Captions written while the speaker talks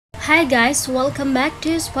Hi guys, welcome back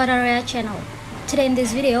to Spotaria channel. Today in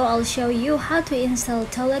this video, I'll show you how to install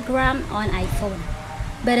Telegram on iPhone.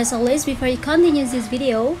 But as always, before you continue this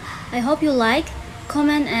video, I hope you like,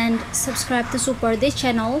 comment and subscribe to support this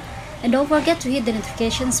channel, and don't forget to hit the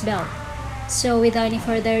notifications bell. So without any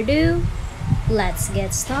further ado, let's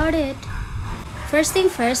get started. First thing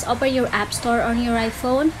first, open your App Store on your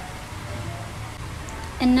iPhone.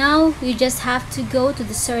 And now you just have to go to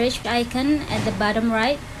the search icon at the bottom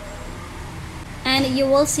right. And you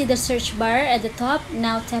will see the search bar at the top.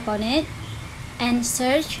 Now tap on it and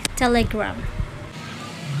search Telegram.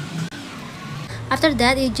 After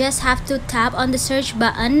that, you just have to tap on the search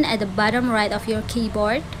button at the bottom right of your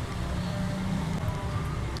keyboard.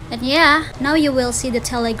 And yeah, now you will see the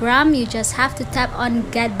Telegram. You just have to tap on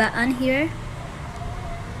Get button here.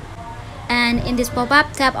 And in this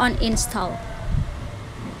pop-up, tap on Install.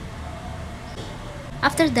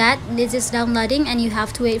 After that, this is downloading and you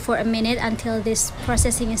have to wait for a minute until this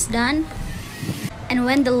processing is done. And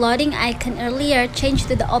when the loading icon earlier changed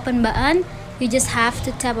to the open button, you just have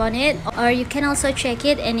to tap on it, or you can also check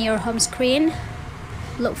it in your home screen.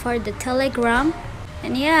 Look for the Telegram,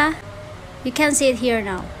 and yeah, you can see it here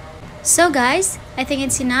now. So guys, I think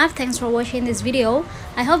it's enough. Thanks for watching this video.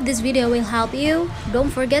 I hope this video will help you. Don't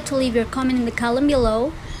forget to leave your comment in the column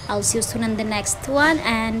below. I'll see you soon on the next one,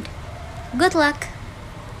 and good luck!